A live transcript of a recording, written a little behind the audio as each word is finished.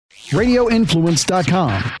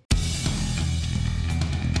radioinfluence.com.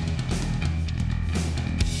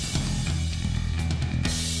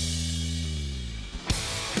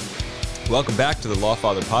 Welcome back to the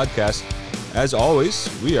Lawfather Podcast. As always,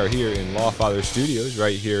 we are here in Lawfather Studios,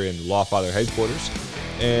 right here in Lawfather headquarters.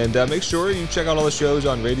 And make sure you check out all the shows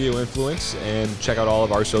on Radio Influence and check out all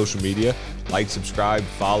of our social media. Like, subscribe,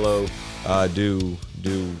 follow, do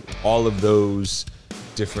all of those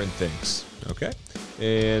different things, okay?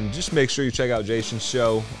 And just make sure you check out Jason's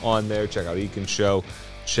show on there. Check out Eakin's show.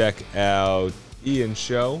 Check out Ian's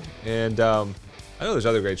show. And I know there's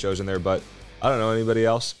other great shows in there, but I don't know anybody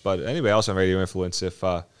else. But anybody else on Radio Influence, if you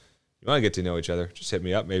want to get to know each other, just hit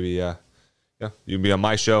me up. Maybe you can be on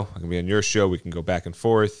my show. I can be on your show. We can go back and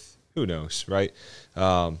forth. Who knows, right?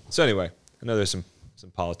 So anyway, I know there's some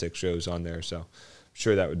politics shows on there, so I'm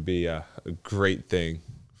sure that would be a great thing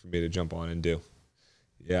for me to jump on and do.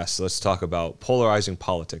 Yes, let's talk about polarizing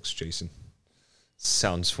politics, Jason.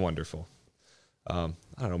 Sounds wonderful. I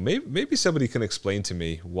don't know. Maybe somebody can explain to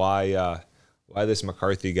me why this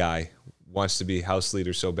McCarthy guy wants to be House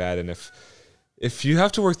leader so bad, and if you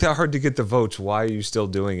have to work that hard to get the votes, why are you still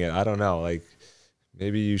doing it? I don't know. Like,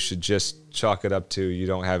 maybe you should just chalk it up to you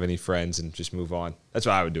don't have any friends and just move on. That's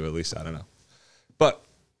what I would do, at least. I don't know. But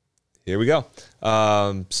here we go.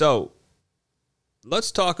 So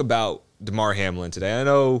let's talk about Damar Hamlin today. I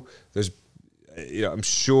know I'm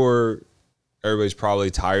sure everybody's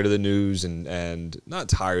probably tired of the news and not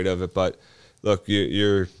tired of it, but look,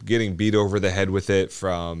 you're getting beat over the head with it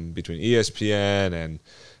from between ESPN and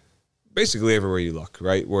basically everywhere you look,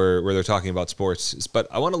 right, where they're talking about sports. But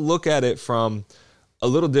I want to look at it from a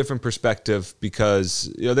little different perspective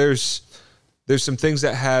because there's some things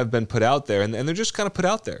that have been put out there and they're just kind of put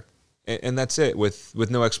out there. And that's it with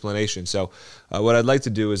no explanation. So what I'd like to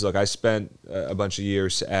do is, look, I spent a bunch of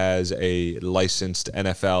years as a licensed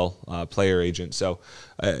NFL player agent. So,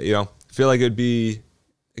 I feel like it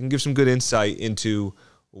can give some good insight into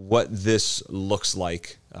what this looks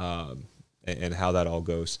like and how that all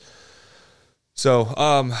goes.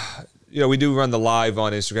 So, we do run the live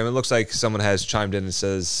on Instagram. It looks like someone has chimed in and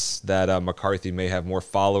says that McCarthy may have more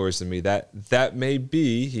followers than me. That may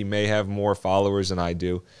be. He may have more followers than I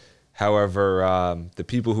do. However, the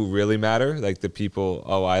people who really matter, like the people,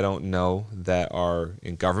 I don't know, that are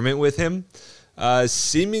in government with him,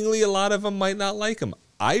 seemingly a lot of them might not like him.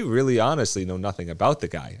 I really honestly know nothing about the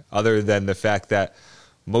guy other than the fact that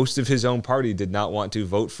most of his own party did not want to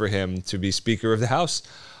vote for him to be Speaker of the House.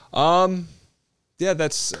 To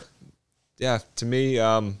me,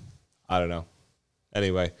 I don't know.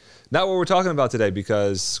 Anyway, not what we're talking about today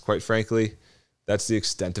because, quite frankly, that's the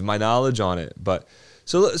extent of my knowledge on it. But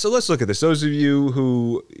so let's look at this. Those of you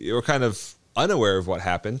who are kind of unaware of what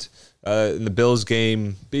happened in the Bills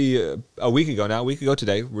game, a week ago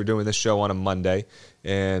today. We're doing this show on a Monday,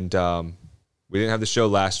 and we didn't have the show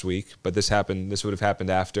last week, but this happened. This would have happened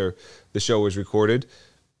after the show was recorded.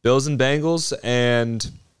 Bills and Bengals,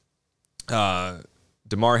 and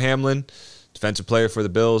Damar Hamlin, defensive player for the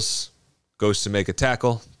Bills, goes to make a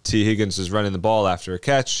tackle. T. Higgins is running the ball after a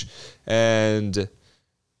catch, and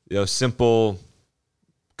simple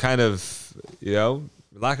kind of,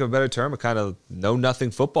 lack of a better term, a kind of know-nothing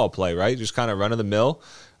football play, right? Just kind of run-of-the-mill.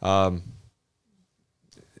 No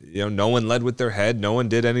one led with their head. No one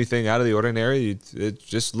did anything out of the ordinary. It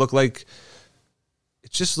just looked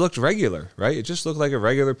regular, right? It just looked like a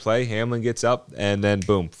regular play. Hamlin gets up, and then,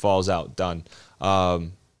 boom, falls out. Done.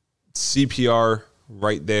 CPR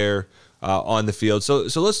right there on the field. So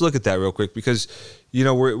let's look at that real quick because,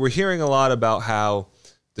 we're hearing a lot about how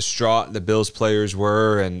distraught the Bills players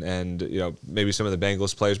were and maybe some of the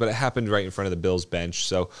Bengals players, but it happened right in front of the Bills bench.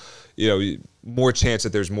 So, more chance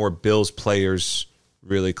that there's more Bills players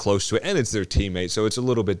really close to it, and it's their teammate, so it's a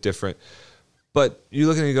little bit different. But you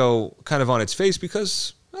look and you go kind of on its face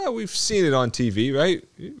because we've seen it on TV, right?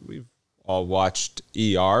 We've all watched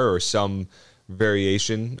ER or some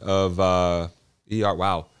variation of ER.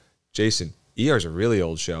 Wow, Jason, ER is a really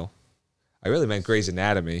old show. I really meant Grey's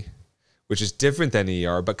Anatomy, which is different than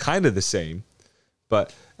ER, but kind of the same.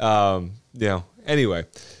 But, anyway,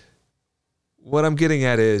 what I'm getting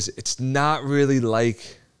at is it's not really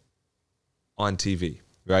like on TV,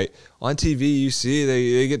 right? On TV, you see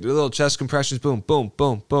they get little chest compressions, boom, boom,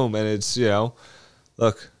 boom, boom. And it's,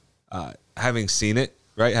 having seen it,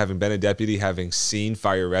 right? Having been a deputy, having seen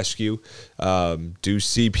fire rescue do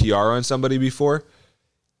CPR on somebody before,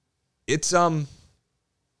 it's, I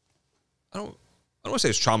don't want to say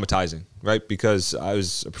it's traumatizing, right? Because I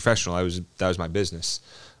was a professional. That was my business.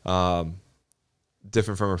 Different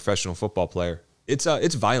from a professional football player. It's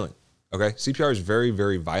violent, Okay, CPR is very,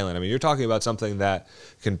 very violent. I mean, you're talking about something that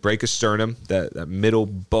can break a sternum, that middle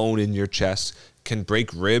bone in your chest, can break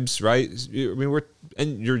ribs, right? I mean,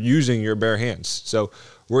 and you're using your bare hands. So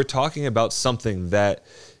we're talking about something that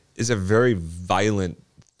is a very violent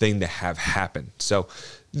thing to have happen. So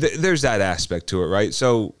there's that aspect to it, right?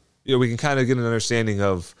 So we can kind of get an understanding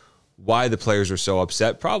of why the players are so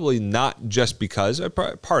upset. Probably not just because,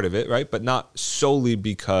 part of it, right? But not solely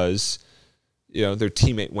because their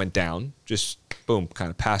teammate went down, just boom, kind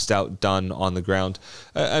of passed out, done on the ground.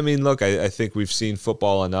 I mean, look, I think we've seen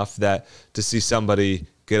football enough that to see somebody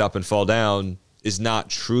get up and fall down is not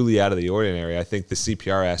truly out of the ordinary. I think the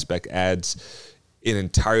CPR aspect adds an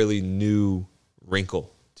entirely new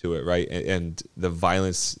wrinkle to it, right? And the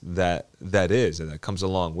violence that is, and that comes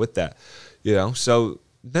along with that, So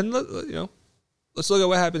then, let's look at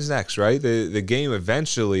what happens next, right? The game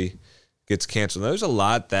eventually gets canceled. Now, there's a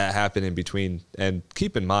lot that happened in between, and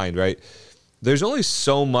keep in mind, right, there's only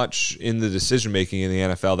so much in the decision-making in the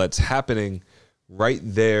NFL that's happening right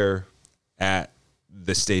there at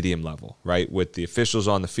the stadium level, right, with the officials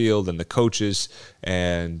on the field and the coaches,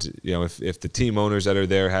 and, if the team owners that are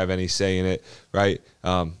there have any say in it, right,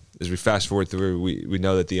 as we fast forward through, we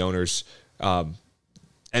know that the owners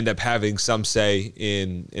end up having some say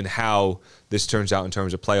in how this turns out in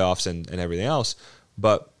terms of playoffs and everything else,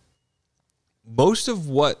 but most of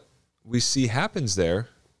what we see happens there,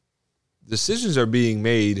 decisions are being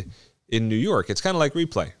made in New York. It's kind of like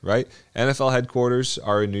replay, right? NFL headquarters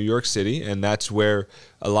are in New York City, and that's where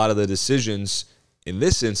a lot of the decisions in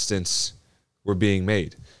this instance were being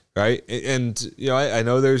made, right? And, I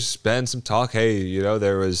know there's been some talk, hey,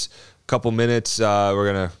 there was a couple minutes,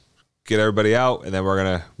 we're going to get everybody out, and then we're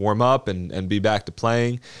going to warm up and be back to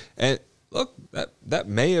playing. And look, that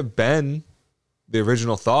may have been the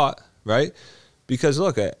original thought, right? Because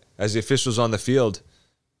look, as the officials on the field,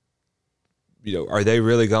 are they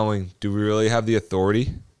really do we really have the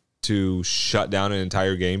authority to shut down an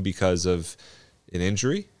entire game because of an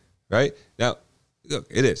injury, right? Now, look,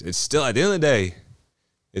 it's still, at the end of the day,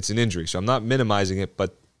 it's an injury. So I'm not minimizing it,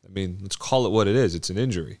 but I mean, let's call it what it is. It's an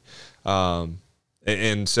injury.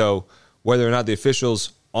 And so whether or not the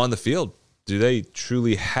officials on the field, do they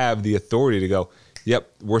truly have the authority to go,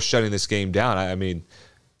 yep, we're shutting this game down? I mean,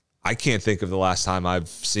 I can't think of the last time I've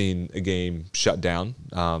seen a game shut down.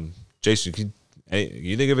 Jason,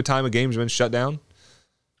 you think of a time a game's been shut down?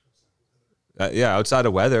 Yeah, outside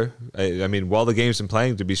of weather. I mean, while the game's been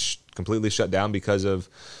playing, to be completely shut down because of,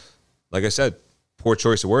 like I said, poor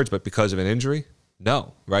choice of words, but because of an injury?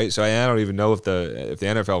 No, right? So I don't even know if the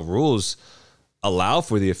NFL rules allow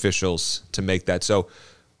for the officials to make that. So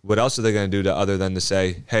what else are they going to do other than to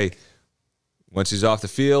say, hey, once he's off the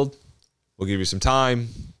field, we'll give you some time,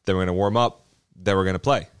 then we're going to warm up, then we're going to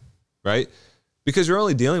play, right? Because you're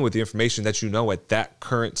only dealing with the information that you know at that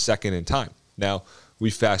current second in time. Now, we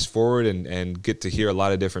fast forward and get to hear a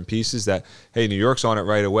lot of different pieces that, hey, New York's on it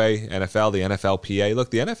right away, NFL, the NFLPA. Look,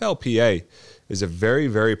 the NFLPA is a very,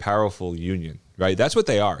 very powerful union, right? That's what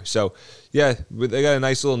they are. So, yeah, they got a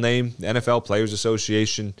nice little name, NFL Players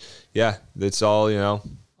Association. Yeah, it's all,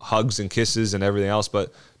 hugs and kisses and everything else.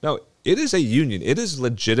 But, no, it is a union. It is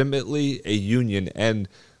legitimately a union. And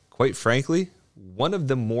quite frankly, one of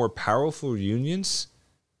the more powerful unions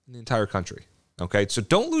in the entire country. Okay, so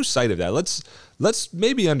don't lose sight of that. Let's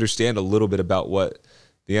maybe understand a little bit about what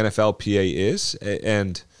the NFLPA is,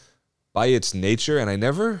 and by its nature. And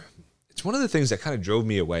it's one of the things that kind of drove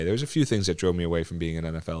me away. There's a few things that drove me away from being an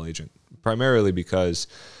NFL agent, primarily because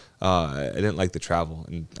I didn't like the travel,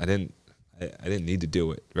 and I didn't need to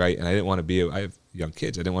do it, right? And I didn't want to be. I have young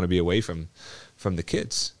kids. I didn't want to be away from the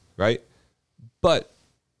kids, right? But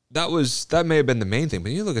that may have been the main thing.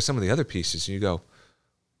 But you look at some of the other pieces, and you go,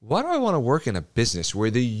 why do I want to work in a business where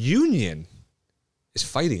the union is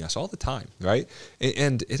fighting us all the time, right?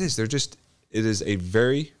 And it is. It is a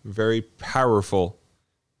very, very powerful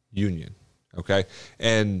union, okay?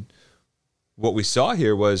 And what we saw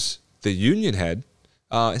here was the union head.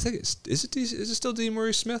 I think is it still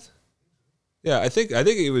DeMaurice Smith? Yeah, I think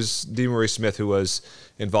it was DeMaurice Smith who was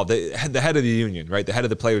involved. The head of the union, right? The head of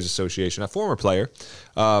the Players Association, a former player.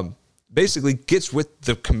 Basically gets with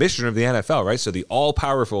the commissioner of the NFL, right? So the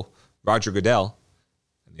all-powerful Roger Goodell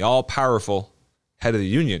and the all-powerful head of the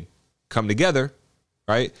union come together,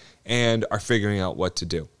 right, and are figuring out what to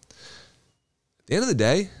do. At the end of the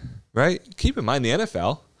day, right, keep in mind the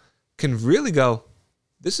NFL can really go,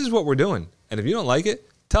 this is what we're doing. And if you don't like it,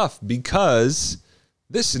 tough, because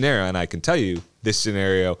this scenario, and I can tell you this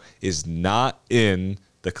scenario is not in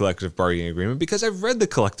the collective bargaining agreement, because I've read the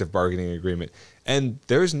collective bargaining agreement, and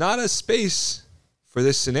there's not a space for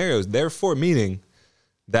this scenario. Therefore, meaning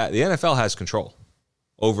that the NFL has control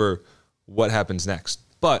over what happens next.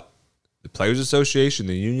 But the Players Association,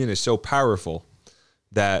 the union, is so powerful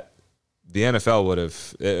that the NFL would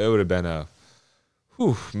have been a,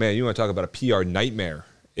 man, you want to talk about a PR nightmare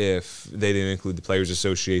if they didn't include the Players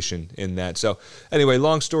Association in that. So anyway,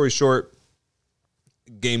 long story short,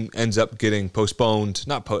 game ends up getting postponed,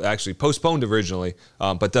 actually postponed originally,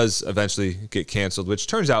 but does eventually get canceled, which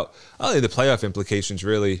turns out, I don't think the playoff implications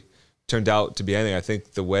really turned out to be anything. I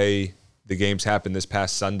think the way the games happened this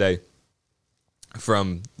past Sunday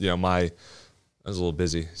from, I was a little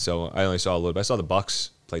busy, so I only saw a little bit. I saw the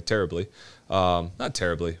Bucks play terribly. Not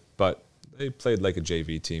terribly, but they played like a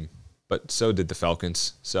JV team, but so did the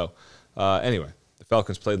Falcons. So anyway, the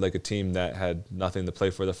Falcons played like a team that had nothing to play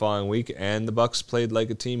for the following week, and the Bucks played like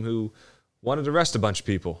a team who wanted to rest a bunch of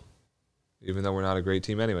people, even though we're not a great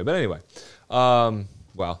team anyway. But anyway, I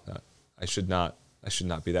should not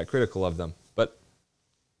be that critical of them, but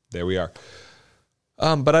there we are.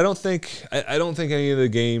 But I don't think any of the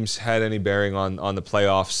games had any bearing on the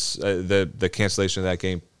playoffs, the cancellation of that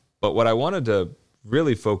game. But what I wanted to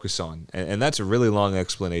really focus on, and that's a really long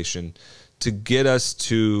explanation, to get us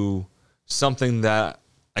to something that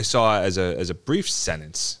I saw as a brief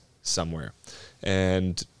sentence somewhere,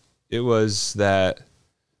 and it was that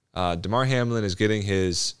Damar Hamlin is getting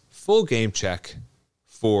his full game check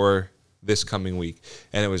for this coming week,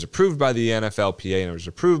 and it was approved by the NFLPA, and it was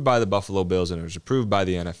approved by the Buffalo Bills, and it was approved by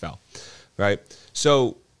the NFL, right?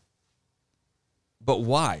 So, but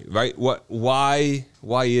why, right? Why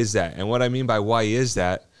is that? And what I mean by why is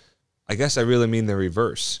that, I guess I really mean the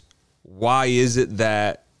reverse. Why is it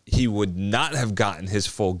that he would not have gotten his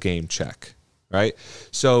full game check, right?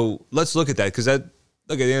 So let's look at that, because at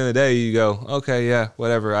the end of the day, you go, okay, yeah,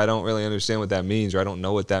 whatever. I don't really understand what that means, or I don't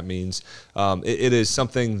know what that means. It is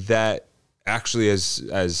something that actually,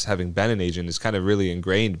 as having been an agent, is kind of really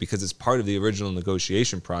ingrained because it's part of the original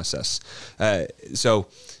negotiation process. So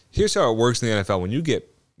here's how it works in the NFL.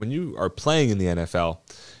 When you are playing in the NFL,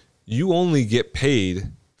 you only get paid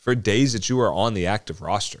for days that you are on the active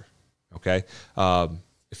roster. Okay,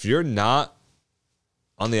 if you're not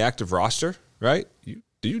on the active roster, right,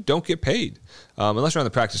 you don't get paid unless you're on the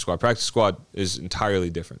practice squad. Practice squad is entirely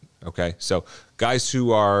different. Okay, so guys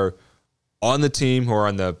who are on the team, who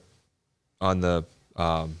are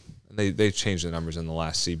they changed the numbers in the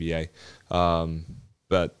last CBA,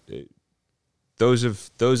 but those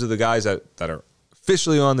are the guys that are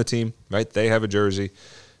officially on the team, right? They have a jersey.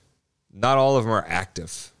 Not all of them are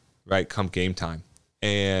active, right, come game time.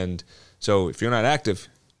 And so if you're not active,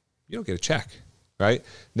 you don't get a check, right?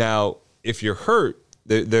 Now, if you're hurt,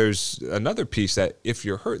 there's another piece that if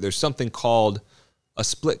you're hurt, there's something called a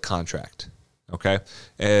split contract, okay?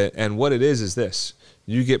 And what it is this.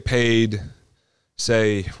 You get paid,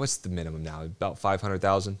 say, what's the minimum now? About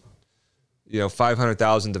 $500,000?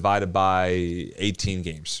 500,000 divided by 18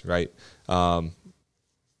 games, right?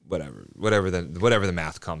 Whatever the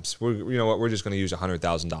math comes. We're just going to use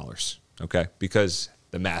 $100,000, okay? Because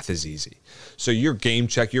the math is easy. So your game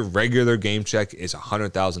check, your regular game check, is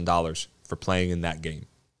 $100,000 for playing in that game,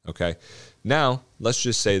 okay? Now, let's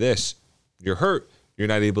just say this. You're hurt. You're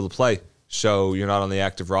not able to play. So you're not on the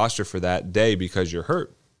active roster for that day because you're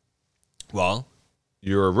hurt. Well,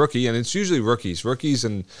 you're a rookie, and it's usually rookies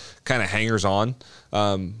and kind of hangers-on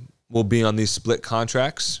will be on these split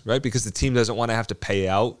contracts, right? Because the team doesn't want to have to pay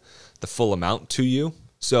out the full amount to you.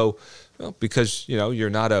 So, because you're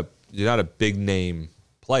not a big name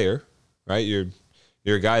player, right? You're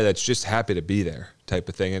a guy that's just happy to be there, type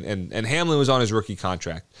of thing. And Hamlin was on his rookie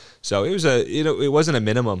contract, so it was it wasn't a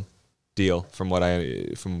minimum deal from what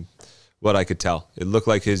I could tell. It looked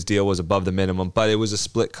like his deal was above the minimum, but it was a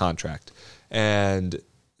split contract. And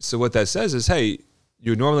so what that says is, hey,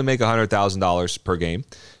 you would normally make $100,000 per game.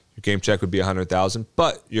 Your game check would be $100,000,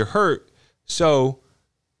 but you're hurt, so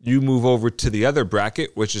you move over to the other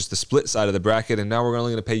bracket, which is the split side of the bracket, and now we're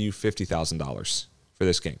only going to pay you $50,000 for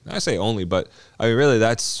this game. I say only, but I mean, really,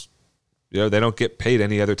 that's, they don't get paid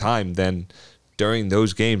any other time than during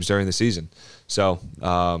those games during the season. So,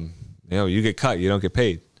 you get cut, you don't get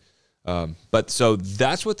paid. But so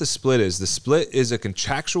that's what the split is. The split is a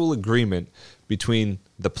contractual agreement between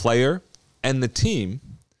the player and the team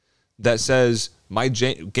that says my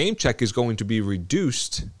game check is going to be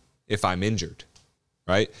reduced if I'm injured,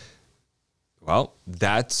 right? Well,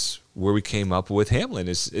 that's where we came up with Hamlin.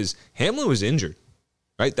 Is Hamlin was injured,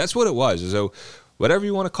 right? That's what it was. So whatever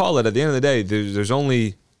you want to call it, at the end of the day, there's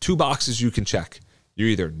only two boxes you can check. You're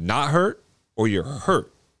either not hurt or you're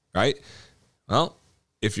hurt, right? Well,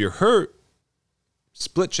 if you're hurt,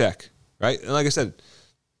 split check, right? And like I said,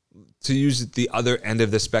 to use the other end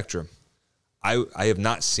of the spectrum, I have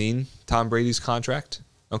not seen Tom Brady's contract,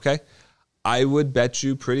 okay? I would bet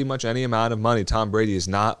you pretty much any amount of money Tom Brady is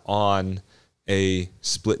not on a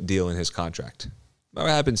split deal in his contract. What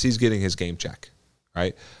happens, he's getting his game check,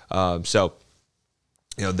 right? So,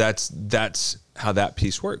 that's how that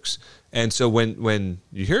piece works. And so when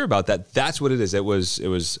you hear about that, that's what it is. It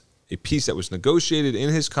was a piece that was negotiated in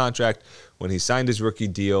his contract when he signed his rookie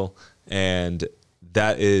deal, and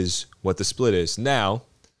that is what the split is. Now,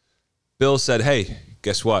 Bill said, hey,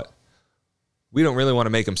 guess what? We don't really want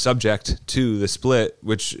to make him subject to the split,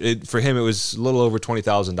 which for him it was a little over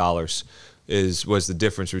 $20,000 was the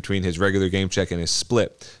difference between his regular game check and his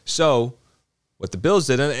split. So what the Bills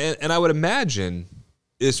did, and I would imagine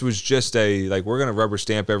this was just we're going to rubber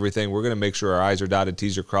stamp everything. We're going to make sure our I's are dotted,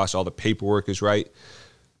 T's are crossed, all the paperwork is right.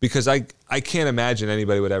 Because I can't imagine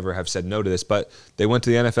anybody would ever have said no to this, but they went to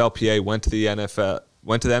the NFLPA, went to the NFLPA,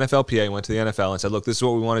 went to the NFL and said, look, this is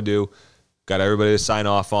what we want to do. Got everybody to sign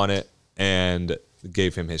off on it, and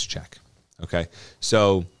gave him his check. Okay,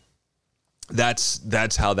 so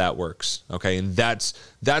that's how that works. Okay, and that's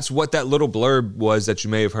what that little blurb was that you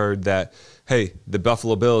may have heard, that hey, the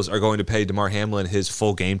Buffalo Bills are going to pay Damar Hamlin his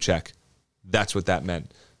full game check. That's what that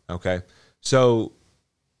meant. Okay, so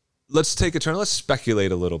let's take a turn. Let's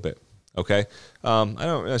speculate a little bit. Okay, I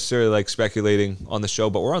don't necessarily like speculating on the show,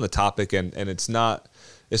 but we're on the topic, and it's not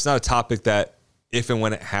a topic that if and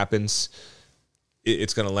when it happens,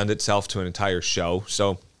 it's going to lend itself to an entire show.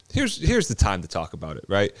 So here's the time to talk about it,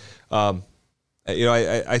 right?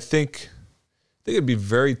 I think it'd be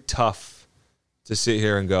very tough to sit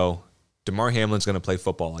here and go, Damar Hamlin's going to play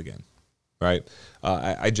football again, right?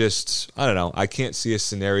 I don't know. I can't see a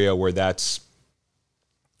scenario where that's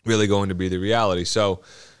really going to be the reality. So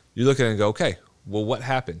you look at it and go, okay, well, what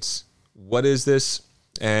happens? What is this?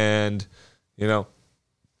 And,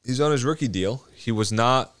 he's on his rookie deal. He was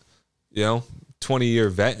not, 20-year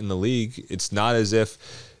vet in the league. It's not as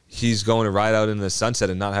if he's going to ride out into the sunset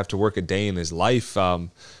and not have to work a day in his life,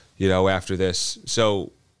 after this.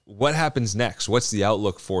 So what happens next? What's the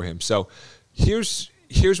outlook for him? So here's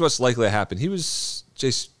what's likely to happen. He was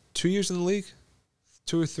just 2 years in the league,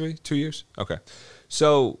 2 or 3, 2 years. Okay.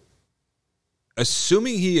 So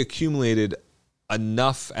assuming he accumulated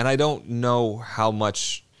enough, and I don't know how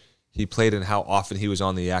much he played and how often he was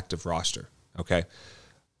on the active roster. Okay.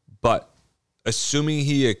 But assuming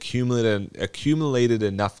he accumulated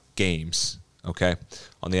enough games, okay,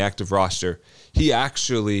 on the active roster, he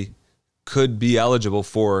actually could be eligible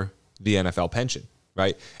for the NFL pension,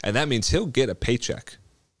 right? And that means he'll get a paycheck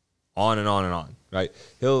on and on and on, right?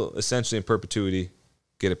 He'll essentially in perpetuity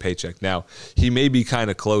get a paycheck. Now, he may be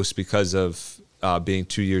kind of close because of being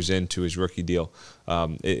 2 years into his rookie deal.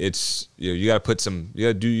 You got to put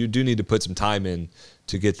you do need to put some time in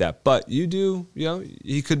to get that. But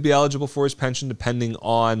he could be eligible for his pension depending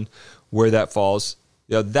on where that falls.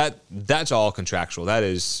 That's all contractual. That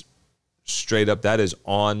is straight up. That is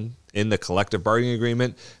in the collective bargaining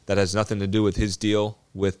agreement. That has nothing to do with his deal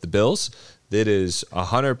with the Bills. That is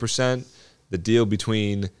 100% the deal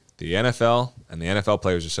between the NFL and the NFL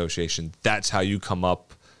Players Association. That's how you come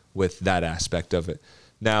up with that aspect of it.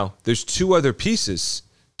 Now, there's 2 other pieces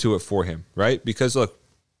to it for him, right? Because look,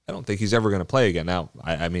 I don't think he's ever going to play again. Now,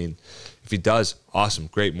 I mean, if he does, awesome,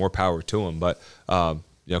 great, more power to him. But I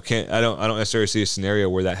don't necessarily see a scenario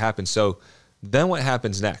where that happens. So then what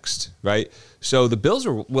happens next, right? So the Bills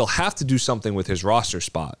will have to do something with his roster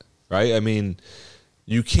spot, right? I mean,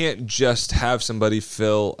 you can't just have somebody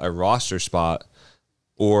fill a roster spot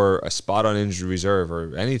or a spot on injured reserve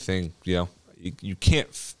or anything. You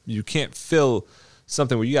can't fill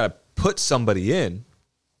something where you got to put somebody in.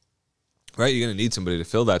 Right, you're going to need somebody to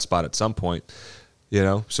fill that spot at some point,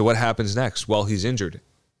 So what happens next? Well, he's injured.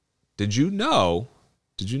 Did you know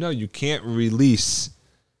you can't release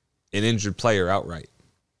an injured player outright?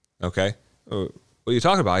 Okay, what are you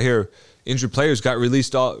talking about? I hear injured players get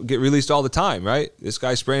released all the time, right? This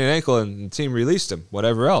guy sprained an ankle and the team released him.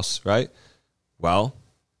 Whatever else, right? Well,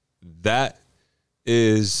 that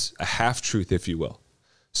is a half truth, if you will.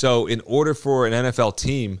 So, in order for an NFL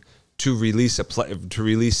team to release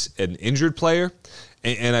an injured player,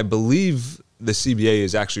 and I believe the CBA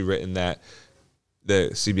has actually written that, the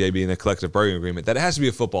CBA being the collective bargaining agreement, that it has to be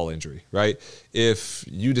a football injury, right? If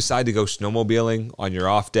you decide to go snowmobiling on your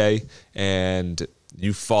off day and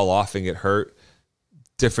you fall off and get hurt,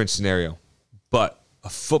 different scenario. But a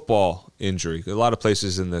football injury, a lot of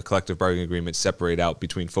places in the collective bargaining agreement separate out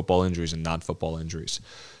between football injuries and non-football injuries.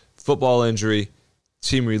 Football injury,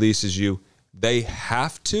 team releases you, they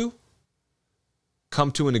have to come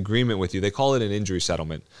to an agreement with you. They call it an injury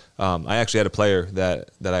settlement. I actually had a player that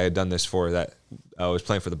I had done this for that was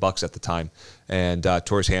playing for the Bucks at the time, and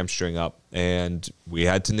tore his hamstring up, and we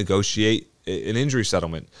had to negotiate an injury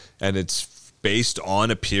settlement, and it's based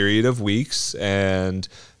on a period of weeks and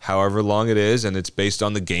however long it is, and it's based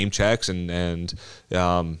on the game checks and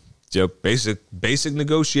basic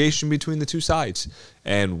negotiation between the two sides.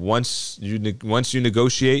 And once you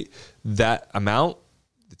negotiate that amount,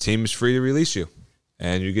 the team is free to release you,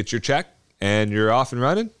 and you get your check, and you're off and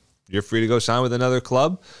running. You're free to go sign with another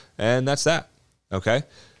club, and that's that. Okay?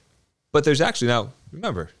 But there's actually, now,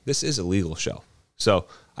 remember, this is a legal show. So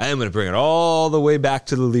I am going to bring it all the way back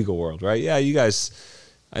to the legal world, right? Yeah, you guys,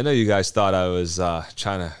 I know you guys thought I was that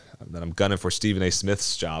I'm gunning for Stephen A.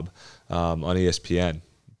 Smith's job on ESPN.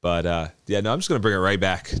 But, I'm just going to bring it right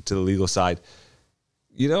back to the legal side.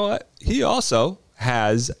 You know what? He also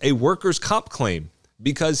has a workers' comp claim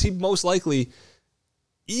because he most likely,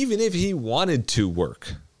 even if he wanted to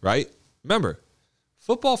work, right? Remember,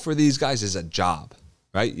 football for these guys is a job,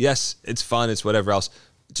 right? Yes, it's fun. It's whatever else.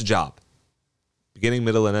 It's a job. Beginning,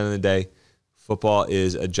 middle, and end of the day, football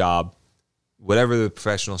is a job. Whatever the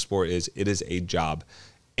professional sport is, it is a job.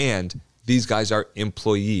 And these guys are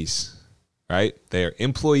employees, right? They are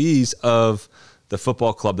employees of the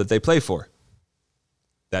football club that they play for.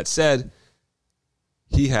 That said,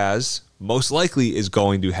 he most likely is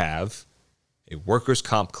going to have a workers'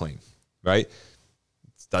 comp claim, right?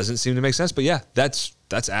 Doesn't seem to make sense, but yeah, that's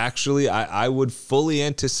actually, I would fully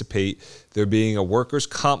anticipate there being a workers'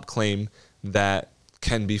 comp claim that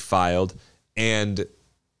can be filed, and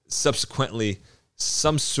subsequently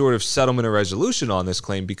some sort of settlement or resolution on this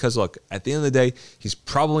claim, because look, at the end of the day, he's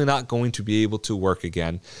probably not going to be able to work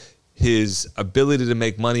again. His ability to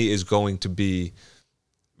make money is going to be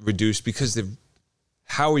reduced because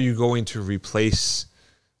how are you going to replace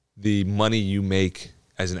the money you make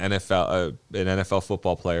as an NFL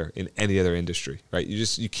football player in any other industry, right?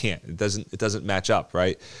 You can't. It doesn't match up,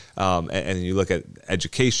 right? And you look at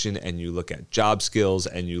education, and you look at job skills,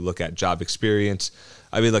 and you look at job experience.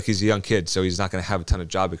 I mean, look, he's a young kid, so he's not going to have a ton of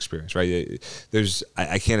job experience, right?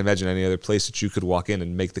 I can't imagine any other place that you could walk in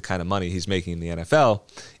and make the kind of money he's making in the NFL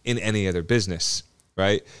in any other business,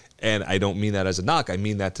 right? And I don't mean that as a knock. I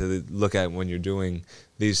mean that to look at when you're doing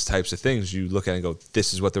these types of things. You look at it and go,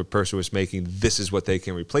 this is what the person was making. This is what they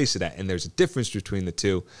can replace it at. And there's a difference between the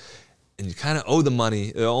two. And you kind of owe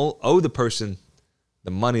the person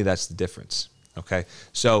the money. That's the difference. Okay.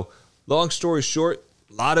 So long story short,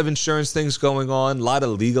 a lot of insurance things going on, a lot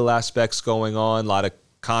of legal aspects going on, a lot of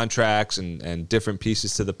contracts and different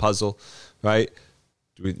pieces to the puzzle, right?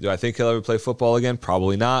 Do I think he'll ever play football again?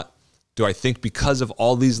 Probably not. Do I think because of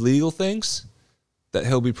all these legal things that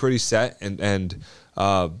he'll be pretty set and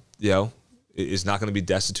is not going to be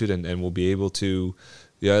destitute and will be able to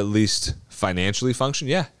at least financially function?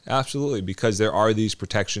 Yeah, absolutely, because there are these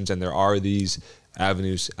protections and there are these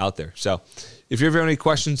avenues out there. So if you ever have any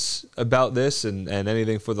questions about this and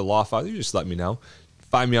anything for the Law Father, you just let me know.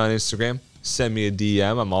 Find me on Instagram. Send me a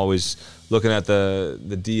DM. I'm always looking at the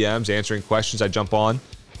DMs, answering questions. I jump on,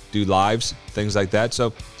 do lives, things like that.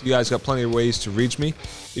 So you guys got plenty of ways to reach me.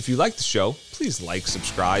 If you like the show, please like,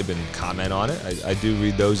 subscribe, and comment on it. I do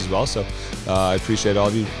read those as well, so I appreciate all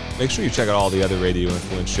of you. Make sure you check out all the other Radio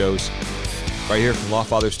Influence shows right here from Law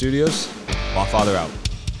Father Studios. Law Father out.